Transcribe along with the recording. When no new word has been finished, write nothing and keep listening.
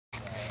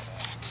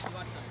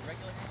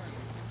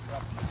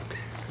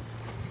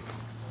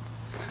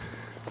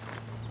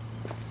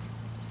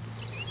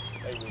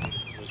Maybe we need to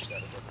position at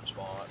a different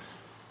spot.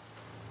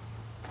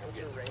 What's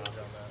your range on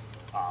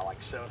that?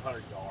 Like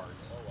 700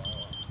 yards. Oh wow.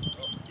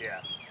 Oh.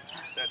 Yeah,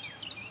 that's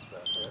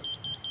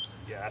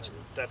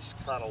that's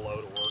kind of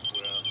low to work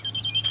with.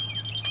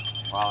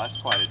 Wow, that's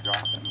quite a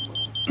drop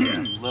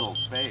in little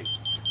space.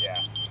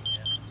 Yeah.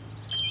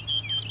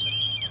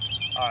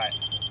 All right.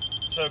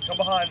 So come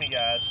behind me,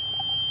 guys.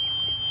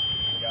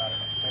 You got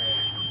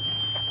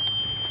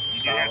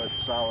it.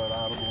 Solid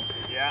audible.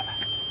 Yeah.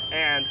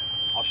 And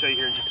I'll show you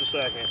here in just a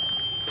second.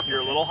 If you're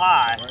a little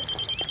high,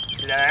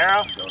 see that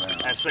arrow? Go down.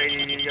 That's saying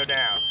you need to go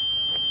down.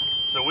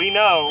 So we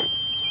know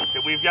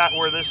that we've got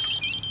where this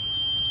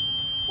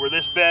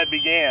bed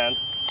began.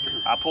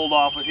 I pulled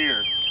off of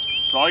here.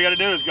 So all you got to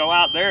do is go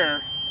out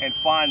there and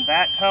find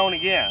that tone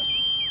again.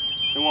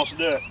 Who wants to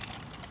do it?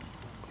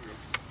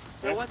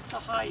 So what's the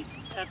height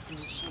at the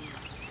machine?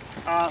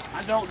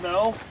 I don't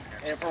know,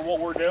 and for what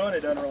we're doing,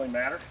 it doesn't really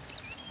matter.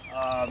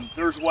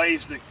 There's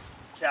ways to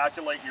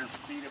calculate your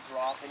speed of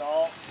drop and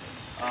all.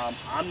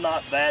 I'm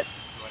not that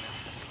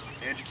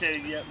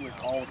educated yet with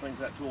all the things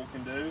that tool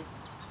can do,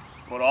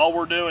 but all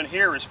we're doing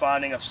here is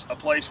finding a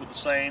place with the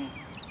same.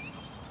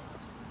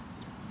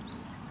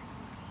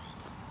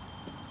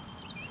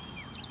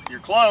 You're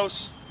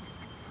close.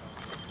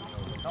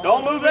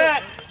 Don't move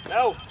that.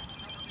 No.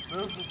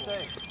 Move the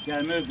stake. You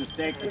gotta move the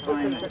stake to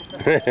find it.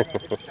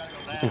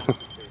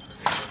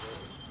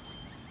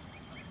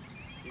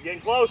 You're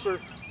getting closer.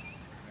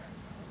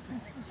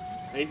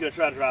 He's gonna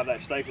try to drive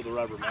that stake with a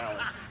rubber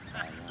mallet.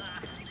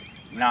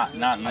 Not in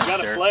this I got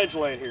dirt. a sledge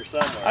laying here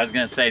somewhere. I was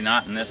gonna say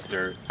not in this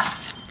dirt.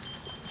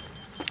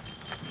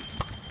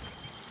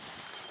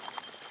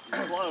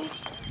 You're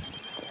close.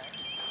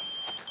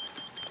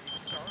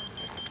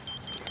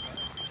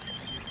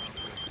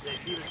 Yeah,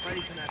 keep it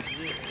facing that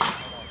position.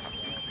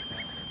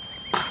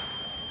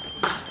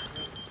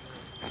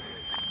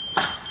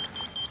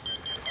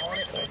 On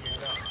it, but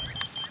you're not.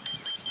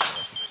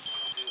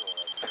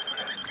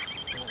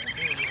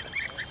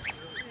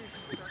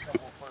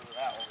 Somewhere further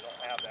that one, we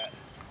don't have that.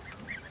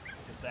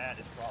 Because that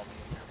is probably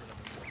in there.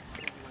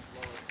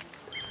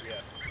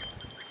 Yeah.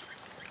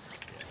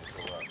 Yeah,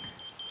 go up.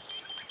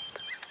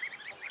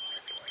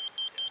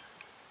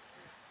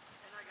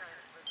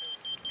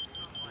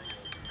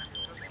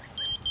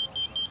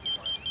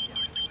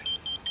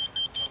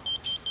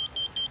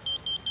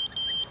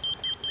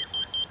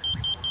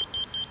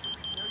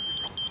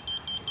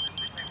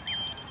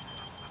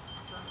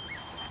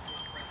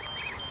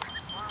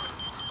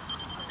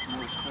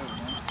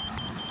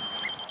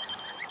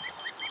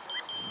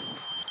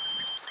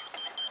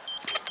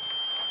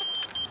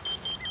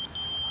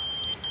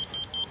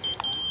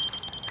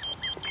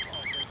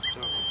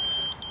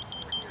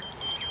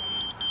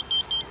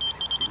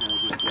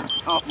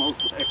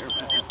 Almost there,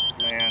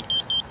 man.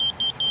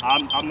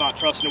 I'm not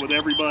trusting it with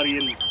everybody,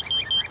 and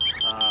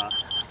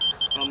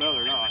oh no,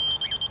 they're not.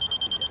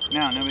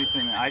 No, nobody's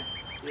saying that.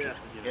 Yeah.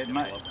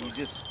 You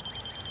just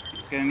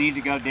gonna need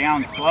to go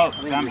down slope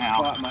somehow.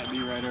 Spot might be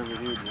right over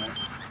here, Jack.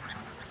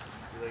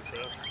 You think so?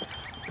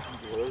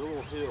 Well, there's a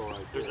little hill right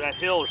there. There's that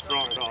hill that's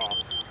throwing it off.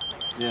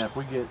 Yeah, if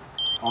we get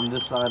on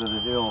this side of the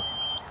hill.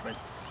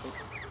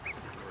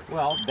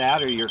 Well,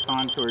 that or your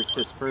contour's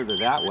just further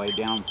that way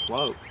down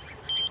slope.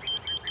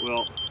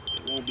 Well,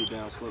 it won't be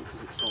down slope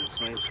because it's on the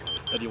same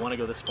slope. Do you want to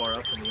go this far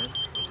up from the end?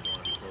 Or do you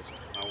want to be closer?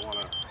 I want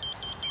to.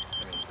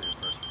 I mean, for your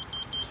first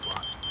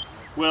spot.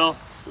 Well,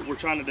 what we're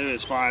trying to do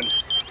is find.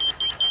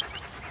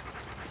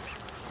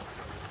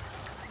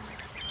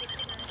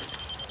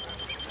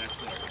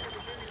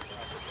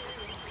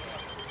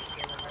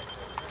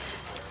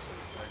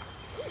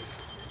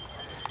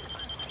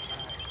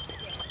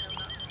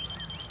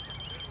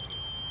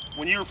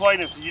 When you were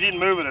playing this, you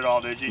didn't move it at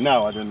all, did you?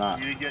 No, I did not.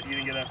 You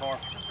didn't get that far.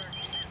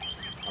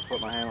 I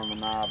put my hand on the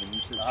knob and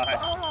you said All right.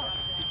 stop.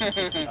 All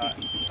right.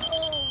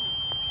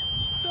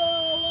 Oh,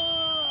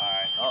 All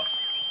right. Oh.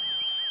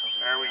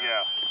 There we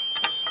go.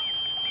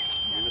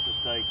 Give us a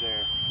stake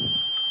there.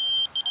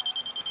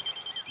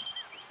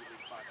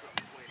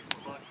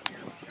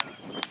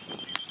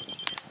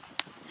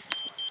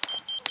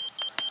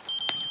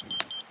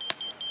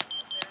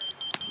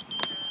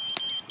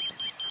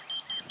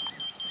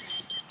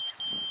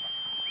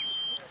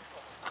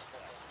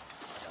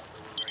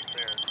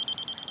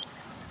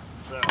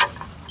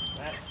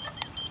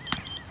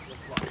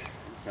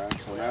 Okay,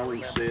 so now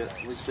we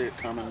see it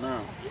coming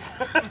now.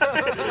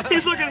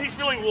 He's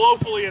feeling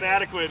woefully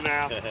inadequate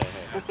now.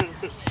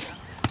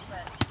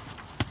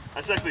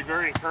 That's actually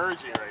very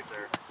encouraging right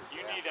there.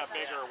 You need a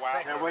bigger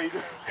whacker. Yeah, what are you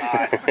doing?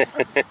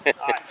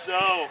 All right,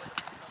 so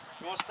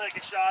who wants to take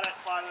a shot at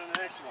finding the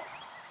next one?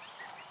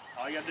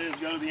 All you got to do is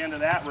go to the end of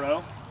that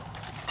row.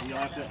 You'll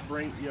have to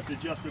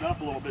adjust it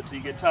up a little bit till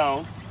you get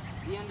tone.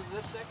 The end of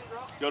this second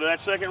row? Go to that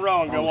second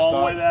row and go all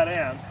the way to that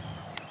end.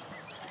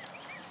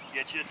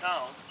 Get you a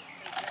tone.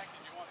 Hey Jack,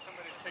 did you want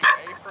somebody to take an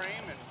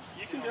A-frame and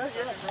you can do it,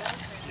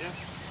 yeah.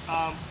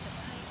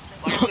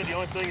 Like I said, the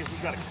only thing is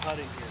we've got a cut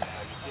in here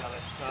now. You see how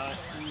that's cut?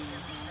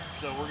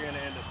 So we're going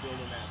to end up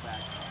building that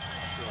back up.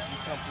 So if you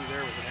come through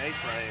there with an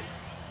A-frame,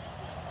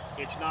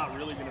 it's not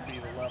really going to be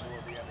the level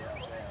of the other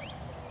out there.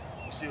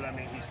 You see what I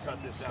mean? He's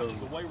cut this out. So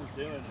the way we're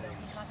doing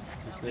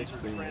these are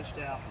trenched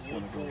out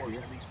wood floors,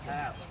 and these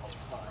paths are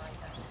cut.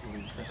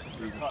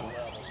 They're cut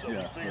level. So we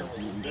figure what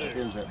we'll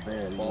do. that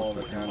bad, all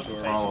the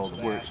contour, all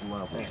the works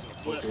level.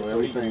 So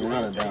everything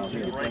running down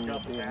here. Break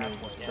up the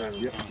pathway.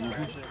 Yep.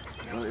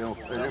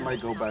 And it might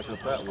go back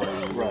up that way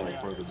and go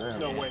further down. There's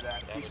no way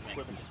that piece of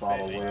equipment Just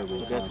follow where the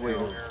That's where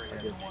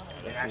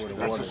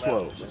That's the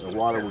slope. The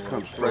water would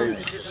come straight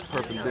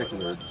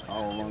perpendicular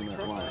all along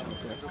that line.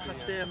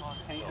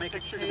 Make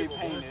it sure to be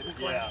painted.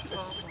 Yeah.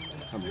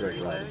 Come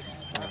straight right.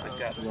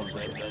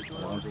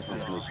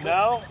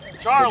 No?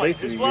 Charlie,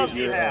 whose gloves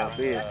do you have?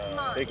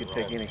 They could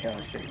take any kind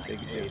of shape. They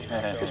could just.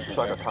 It's just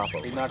like a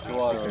top-up. He knocked the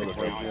water over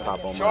the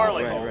Top on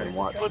Charlie, and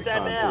watch put the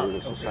that down. contour.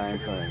 It's the same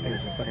thing.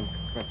 It's the same.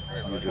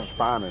 You're just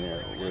finding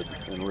it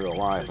in real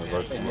life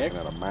versus looking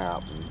at a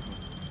map.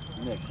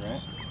 Nick,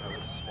 right?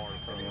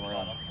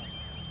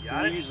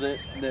 Got it? Use the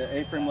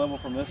A-frame level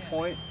from this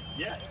point.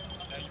 Yeah.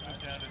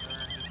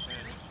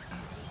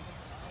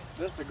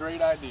 That's a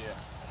great idea.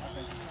 I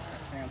think it's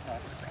a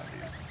fantastic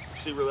idea.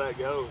 See where that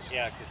goes.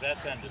 Yeah, because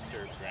that's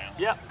undisturbed ground.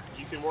 Yep,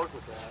 you can work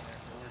with that.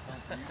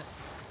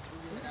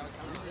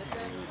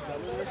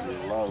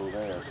 It's low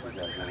there, so we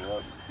gotta go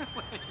up.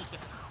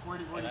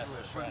 It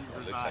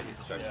looks like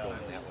it starts going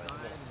that way.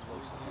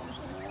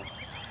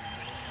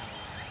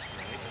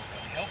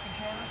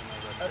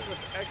 That's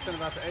what's excellent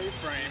about the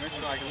A-frame.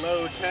 It's like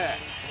low tech.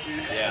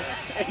 Yeah.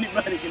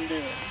 Anybody can do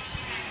it.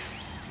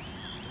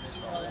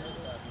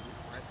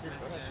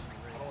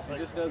 It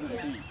just doesn't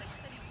beat.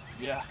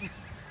 Yeah.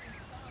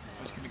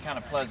 Which can be kind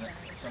of pleasant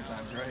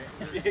sometimes,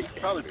 right?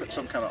 Probably put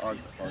some kind of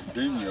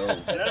Arduino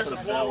And that's the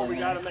point where we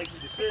got to make the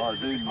decision. If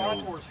the Arduino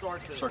contours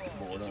start to circuit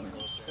board on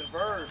it.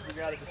 converge, we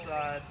got to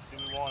decide, do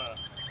we want to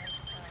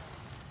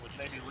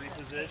maybe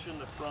reposition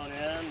the front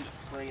end,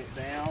 bring it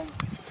down,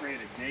 create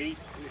a gate.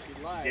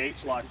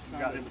 Gates like you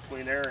got in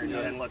between there and go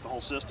ahead and let the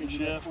whole system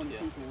shift. When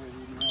people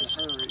in a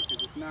hurry,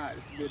 because if not,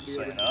 it's a good deal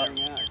Set to up.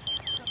 bring out.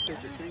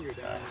 Put your finger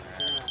down.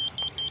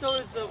 So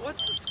is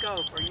what's the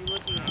scope? Are you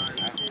looking at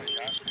contour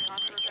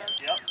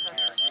Yep.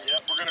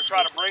 Yep. We're going to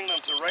try to bring them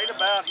to right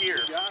about here.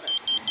 You got it.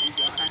 You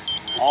got it.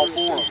 All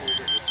four of them.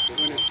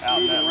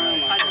 Out in that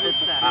range. I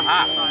missed that.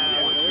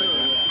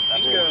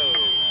 Let's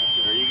go.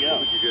 There you go. What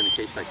would you do in a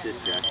case like this,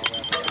 Jack?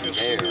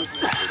 There, it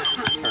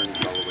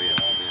turns all the way up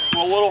to there.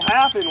 Well, what'll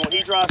happen when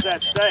he drives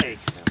that stake,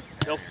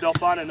 they'll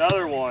find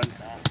another one,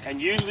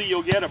 and usually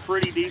you'll get a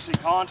pretty decent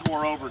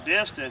contour over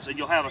distance, and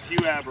you'll have a few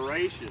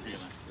aberrations.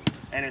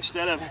 And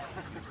instead of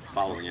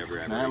Following every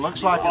Man, it aberration.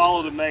 looks like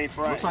follow the main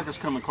frame, looks like it's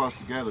coming close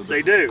together.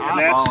 they do, and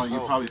Eyeballing, that's you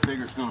probably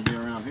figure it's going to be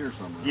around here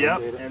somewhere. yep,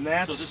 and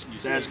that's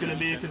going to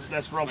be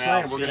that's what I'm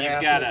Well, saying. so We're going to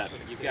you've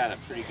have got a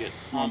pretty good.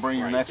 You want to bring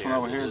your next one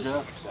over here,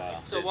 Jeff?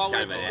 So while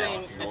we're at the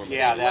same,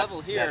 Yeah,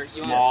 level here, that's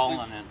you small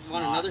want, and it's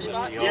want not another really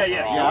spot? the Yeah, yeah,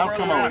 overall. Yeah, I'll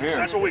come over here.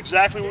 That's what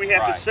exactly what we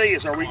have Right. to see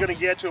is, are we going to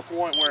get to a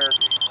point where?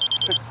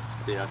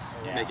 Yeah,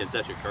 making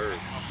such a curve.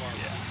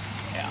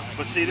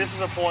 But see, this is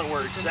a point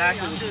where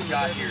exactly what you've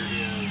got here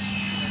is,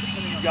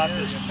 you've got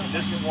this, and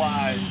this is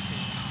why,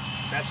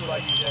 that's what I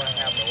use when I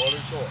have no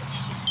other choice.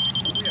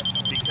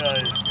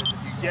 Because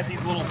you get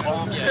these little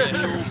bumps and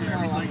hills and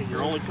everything, and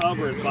you're only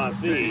covering 5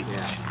 feet.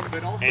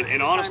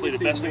 And honestly, the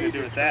best thing to do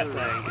with that thing,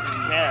 if you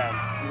can,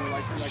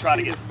 is try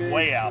to get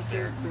way out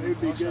there. It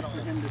would be good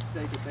for him to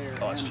stake it there.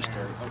 Oh, it's just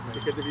dirt.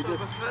 Because if you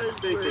just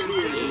stake it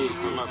here,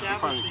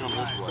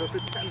 so if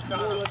it's more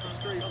or less a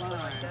straight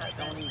line,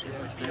 don't need to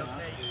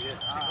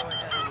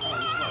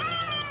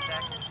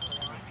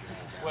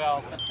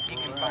Well, he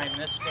can find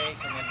this stake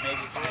and then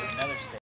maybe find another stake.